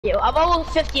You, I'm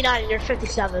almost 59 and you're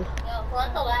 57. I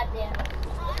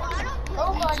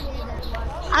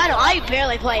know, I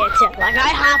barely play it tip. Like, I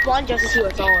hop on just to see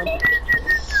what's on.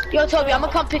 Yo, Toby, I'm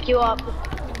gonna come pick you up.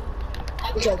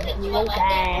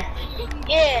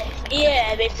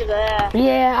 Yeah, basically.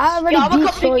 Yeah, I already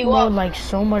beat story mode up. like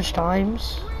so much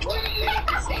times.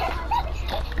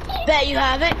 Bet you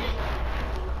have it.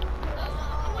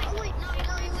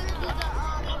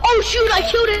 Oh shoot, I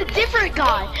killed a different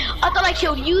guy. I thought I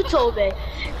killed you, Toby.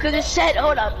 Cause it said,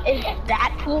 hold up, is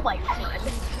that pool my friend?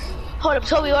 Hold up,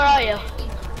 Toby, where are you?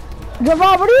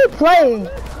 Javon, what are you playing?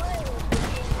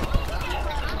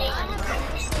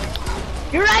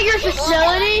 You're at your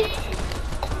facility?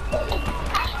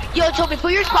 Yo, Toby,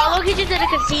 put your spawn locations in a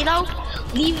casino,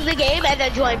 leave the game, and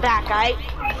then join back, right?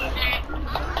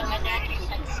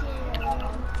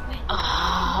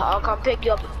 I'll come pick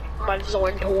you up, my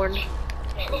Zorn torn.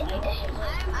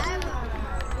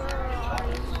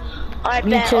 Alright,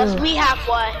 Ben, let's meet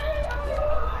halfway.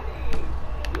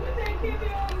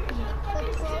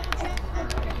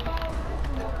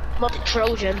 I'm not the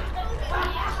Trojan.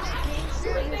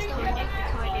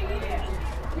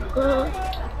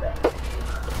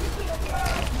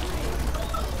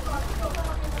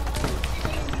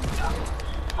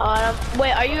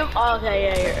 Wait, are you? Oh, okay,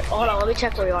 yeah, hold on, let me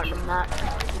check where you are on the map.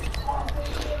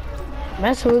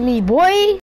 Mess with me, boy.